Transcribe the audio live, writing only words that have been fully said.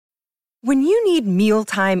When you need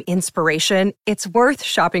mealtime inspiration, it's worth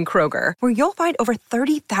shopping Kroger, where you'll find over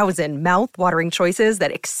 30,000 mouth-watering choices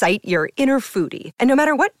that excite your inner foodie. And no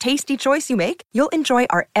matter what tasty choice you make, you'll enjoy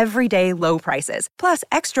our everyday low prices, plus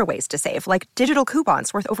extra ways to save, like digital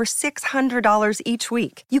coupons worth over $600 each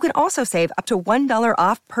week. You can also save up to $1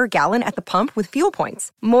 off per gallon at the pump with fuel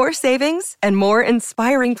points. More savings and more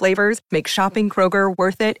inspiring flavors make shopping Kroger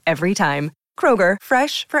worth it every time. Kroger,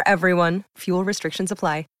 fresh for everyone. Fuel restrictions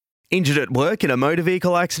apply. Injured at work in a motor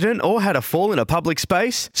vehicle accident or had a fall in a public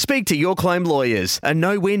space? Speak to Your Claim Lawyers, a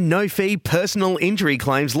no-win, no-fee personal injury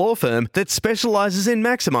claims law firm that specialises in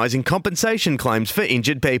maximising compensation claims for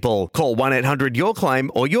injured people. Call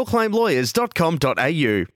 1-800-YOUR-CLAIM or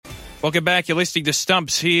yourclaimlawyers.com.au. Welcome back. You're listening to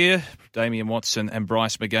Stumps here. Damian Watson and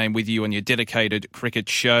Bryce McGain with you on your dedicated cricket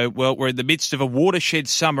show. Well, we're in the midst of a watershed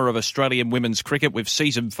summer of Australian women's cricket, with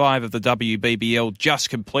Season 5 of the WBBL just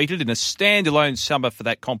completed in a standalone summer for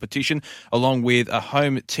that competition, along with a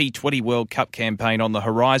home T20 World Cup campaign on the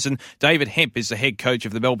horizon. David Hemp is the head coach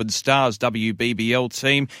of the Melbourne Stars WBBL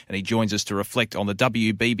team, and he joins us to reflect on the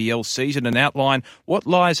WBBL season and outline what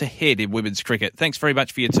lies ahead in women's cricket. Thanks very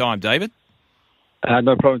much for your time, David.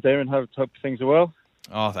 No problem, Darren. Hope things are well.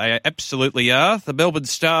 Oh, they absolutely are. The Melbourne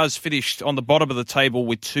Stars finished on the bottom of the table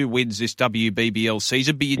with 2 wins this WBBL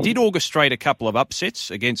season, but you did orchestrate a couple of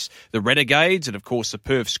upsets against the Renegades and, of course, the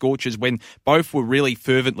Perth Scorchers when both were really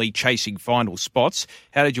fervently chasing final spots.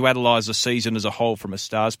 How did you analyse the season as a whole from a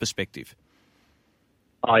Stars perspective?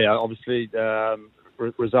 Oh, yeah, obviously,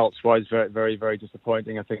 results-wise, very, very, very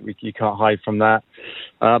disappointing. I think you can't hide from that.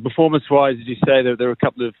 Performance-wise, as you say, there were a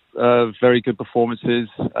couple of very good performances,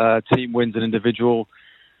 team wins and individual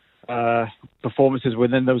performances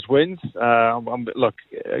within those wins. Look,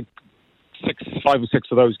 5 or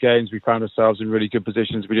 6 of those games, we found ourselves in really good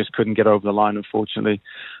positions. We just couldn't get over the line, unfortunately.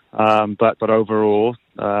 But overall,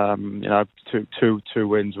 two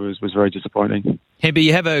wins was very disappointing. Hemby,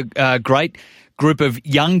 you have a great group of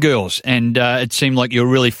young girls, and it seemed like you're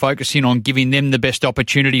really focusing on giving them the best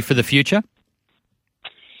opportunity for the future.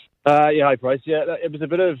 Hi, Bryce. Yeah, it was a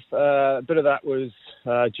bit of that was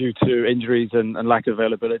due to injuries and lack of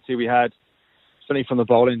availability. We had, certainly from the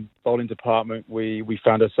bowling department, we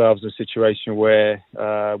found ourselves in a situation where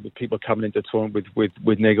with people coming into tournament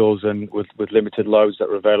with niggles and with limited loads that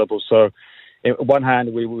were available. So, on one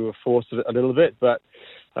hand, we were forced a little bit, but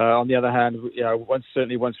on the other hand, once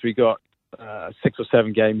we got 6 or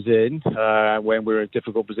 7 games in, when we were in a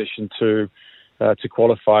difficult position to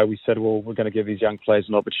qualify, we said, well, we're going to give these young players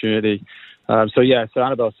an opportunity. So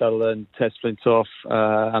Annabelle Sutherland, Tess Flintoff,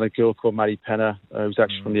 and a girl called Maddie Penner, who's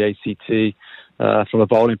actually from the ACT, from a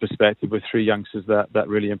bowling perspective, with 3 youngsters that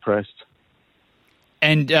really impressed.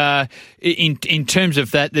 And in terms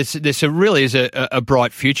of that, there really is a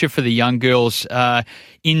bright future for the young girls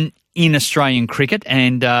in Australian cricket,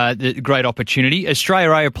 and the great opportunity. Australia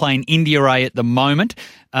A are playing India A at the moment.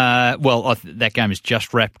 That game is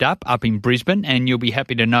just wrapped up in Brisbane, and you'll be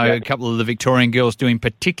happy to know a couple of the Victorian girls doing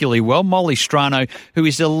particularly well. Molly Strano, who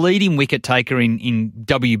is the leading wicket taker in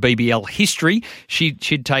WBBL history,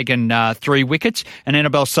 she'd taken 3 wickets, and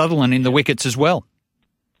Annabelle Sutherland in the wickets as well.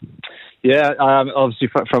 Yeah, obviously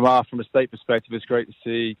from a state perspective, it's great to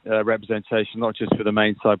see representation, not just for the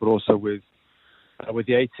main side, but also with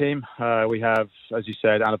the A team. We have, as you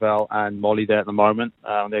said, Annabelle and Molly there at the moment.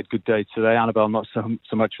 They had a good day today. Annabelle not so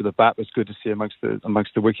much with the bat, but it's good to see amongst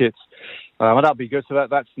the wickets. And that'll be good. So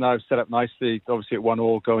that's now set up nicely. Obviously at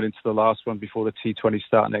 1-1 going into the last one before the T20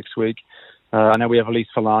 start next week. And then we have Elise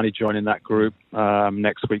Falani joining that group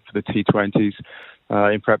next week for the T20s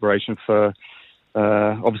in preparation for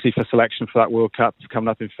obviously for selection for that World Cup coming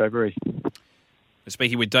up in February.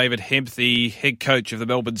 Speaking with David Hemp, the head coach of the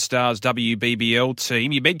Melbourne Stars WBBL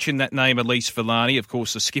team. You mentioned that name, Elise Falani, of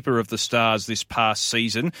course, the skipper of the Stars this past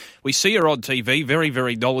season. We see her on TV, very,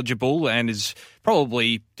 very knowledgeable, and is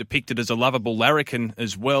probably depicted as a lovable larrikin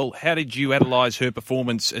as well. How did you analyse her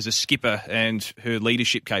performance as a skipper and her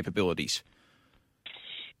leadership capabilities?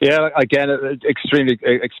 Yeah, again, extremely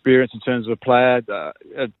experienced in terms of a player.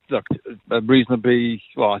 Reasonably,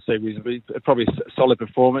 probably solid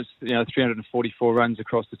performance. 344 runs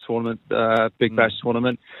across the tournament, Big Bash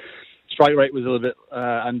tournament. Strike rate was a little bit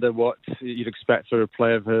under what you'd expect for a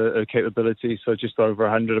player of her capability, so just over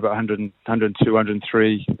 100, about 100, 102,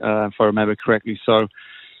 103, if I remember correctly. So,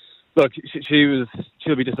 look,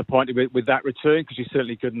 she'll be disappointed with that return, because she's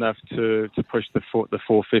certainly good enough to push the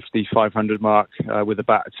 450, 500 mark with the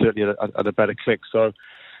bat, certainly at a better click. So,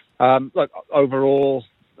 look, overall,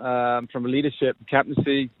 from a leadership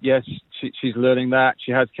captaincy, yes, she's learning that.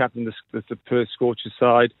 She has captained the Perth Scorchers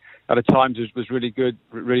side. At times was really good,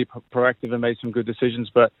 really proactive and made some good decisions.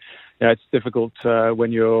 But it's difficult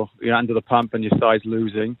when you're under the pump and your side's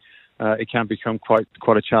losing. It can become quite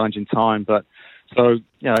a challenging time. But so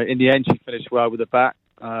in the end, she finished well with the bat.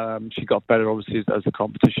 She got better obviously as the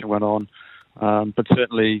competition went on. But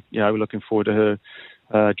certainly, we're looking forward to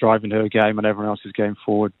her driving her game and everyone else's game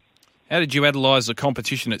forward. How did you analyse the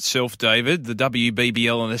competition itself, David? The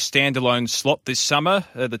WBBL in a standalone slot this summer.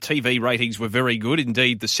 The TV ratings were very good.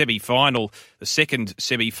 Indeed, the second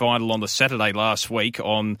semi-final on the Saturday last week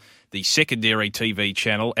on the secondary TV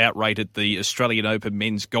channel outrated the Australian Open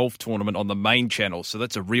men's golf tournament on the main channel. So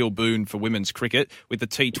that's a real boon for women's cricket with the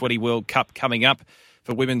T20 World Cup coming up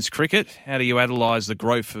for women's cricket. How do you analyse the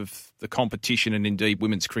growth of the competition and indeed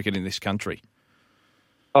women's cricket in this country?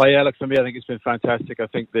 Oh yeah, look, for me, I think it's been fantastic. I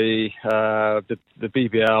think the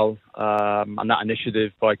BBL and that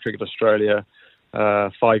initiative by Cricket Australia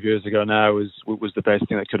 5 years ago now was the best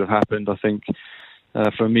thing that could have happened. I think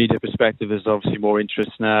from a media perspective, there's obviously more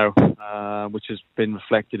interest now, which has been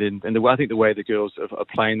reflected in the way the girls are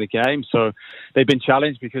playing the game. So they've been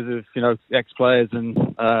challenged because of ex-players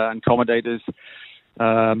and commentators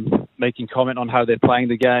making comment on how they're playing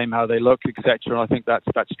the game, how they look, etc. And I think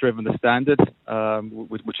that's driven the standard,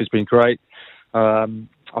 which has been great. I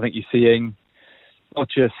think you're seeing not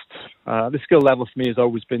just the skill level for me has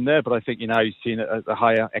always been there, but I think you're seeing a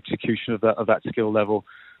higher execution of that skill level.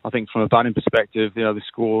 I think from a batting perspective, the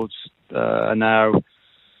scores are now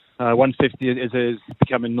 150 is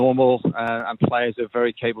becoming normal, and players are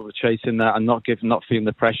very capable of chasing that and not feeling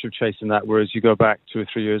the pressure of chasing that. Whereas you go back 2 or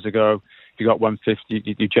 3 years ago, if you got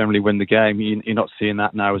 150, you generally win the game. You're not seeing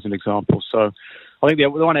that now as an example. So I think the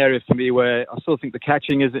one area for me where I still think the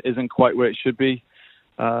catching isn't quite where it should be.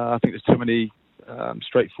 I think there's too many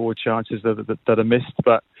straightforward chances that are missed,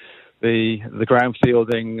 but the ground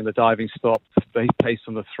fielding and the diving stop, the pace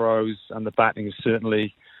on the throws and the batting has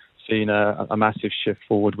certainly seen a massive shift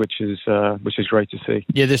forward, which is great to see.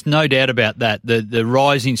 Yeah, there's no doubt about that. The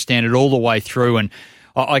rising standard all the way through, and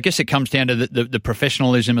I guess it comes down to the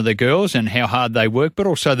professionalism of the girls and how hard they work, but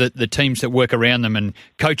also the teams that work around them, and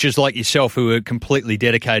coaches like yourself who are completely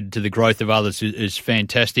dedicated to the growth of others is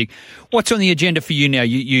fantastic. What's on the agenda for you now?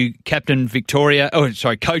 You captain Victoria,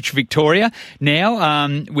 coach Victoria now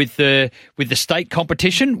with the state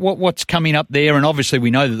competition. What's coming up there? And obviously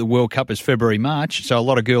we know that the World Cup is February, March, so a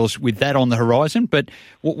lot of girls with that on the horizon. But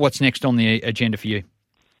what's next on the agenda for you?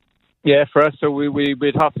 Yeah, for us, so we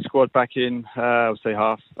had half the squad back in. I would say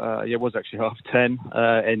half. It was actually half 10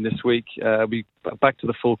 in this week. We back to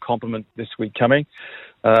the full complement this week coming.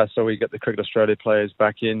 So we get the Cricket Australia players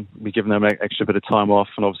back in. We're giving them an extra bit of time off,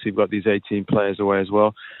 and obviously we've got these 18 players away as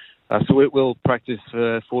well. So we'll practice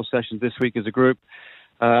 4 sessions this week as a group.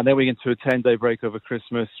 And then we get into a 10-day break over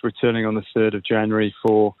Christmas, returning on the 3rd of January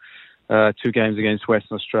for 2 games against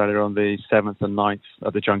Western Australia on the 7th and 9th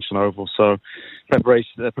at the Junction Oval. So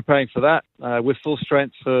preparing for that. We're full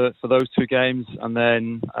strength for those 2 games, and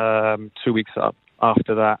then 2 weeks up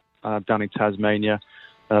after that down in Tasmania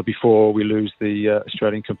before we lose the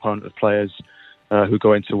Australian component of players who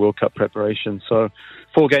go into World Cup preparation. So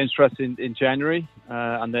 4 games for us in January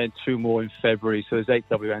and then 2 more in February. So there's 8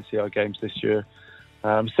 WNCL games this year.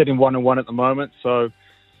 I'm sitting 1-1 at the moment, so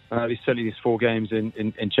certainly these 4 games in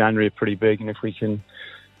January are pretty big, and if we can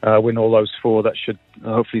win all those 4, that should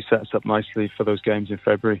hopefully set us up nicely for those games in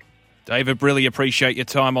February. David, really appreciate your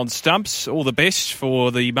time on Stumps. All the best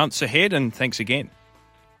for the months ahead, and thanks again.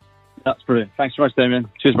 That's brilliant. Thanks so much, Damien.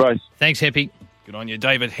 Cheers, Bryce. Thanks, Hempy. Good on you.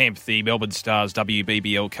 David Hemp, the Melbourne Stars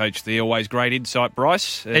WBBL coach there. Always great insight,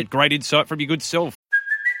 Bryce. Great insight from your good self.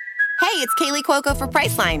 Hey, it's Kaylee Cuoco for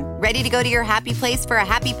Priceline. Ready to go to your happy place for a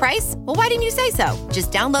happy price? Well, why didn't you say so?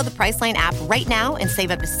 Just download the Priceline app right now and save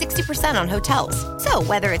up to 60% on hotels. So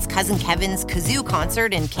whether it's Cousin Kevin's Kazoo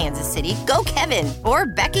Concert in Kansas City, go Kevin, or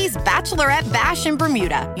Becky's Bachelorette Bash in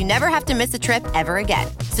Bermuda, you never have to miss a trip ever again.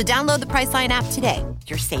 So download the Priceline app today.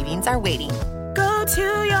 Your savings are waiting. Go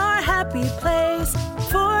to your happy place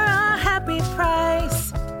for a happy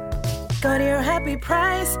price. Go to your happy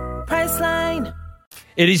price, Priceline.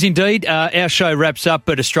 It is indeed. Our show wraps up,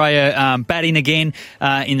 but Australia batting again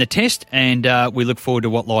in the test, and we look forward to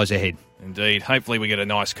what lies ahead. Indeed. Hopefully we get a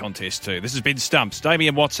nice contest too. This has been Stumps.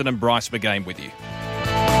 Damien Watson and Bryce McGain with you.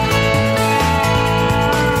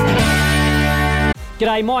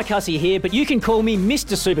 G'day, Mike Hussey here, but you can call me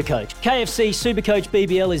Mr. Supercoach. KFC Supercoach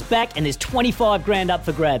BBL is back and there's 25 grand up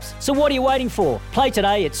for grabs. So what are you waiting for? Play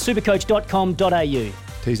today at supercoach.com.au.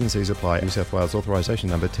 T's and C's apply. New South Wales authorisation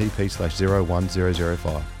number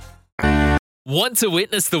TP/01005. Want to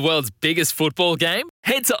witness the world's biggest football game?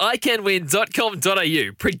 Head to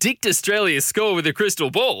iCanWin.com.au, predict Australia's score with a crystal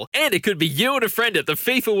ball, and it could be you and a friend at the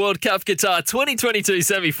FIFA World Cup Qatar 2022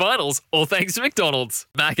 semi-finals, all thanks to McDonald's.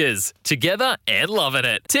 Maccas, together and loving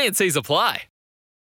it. T&Cs apply.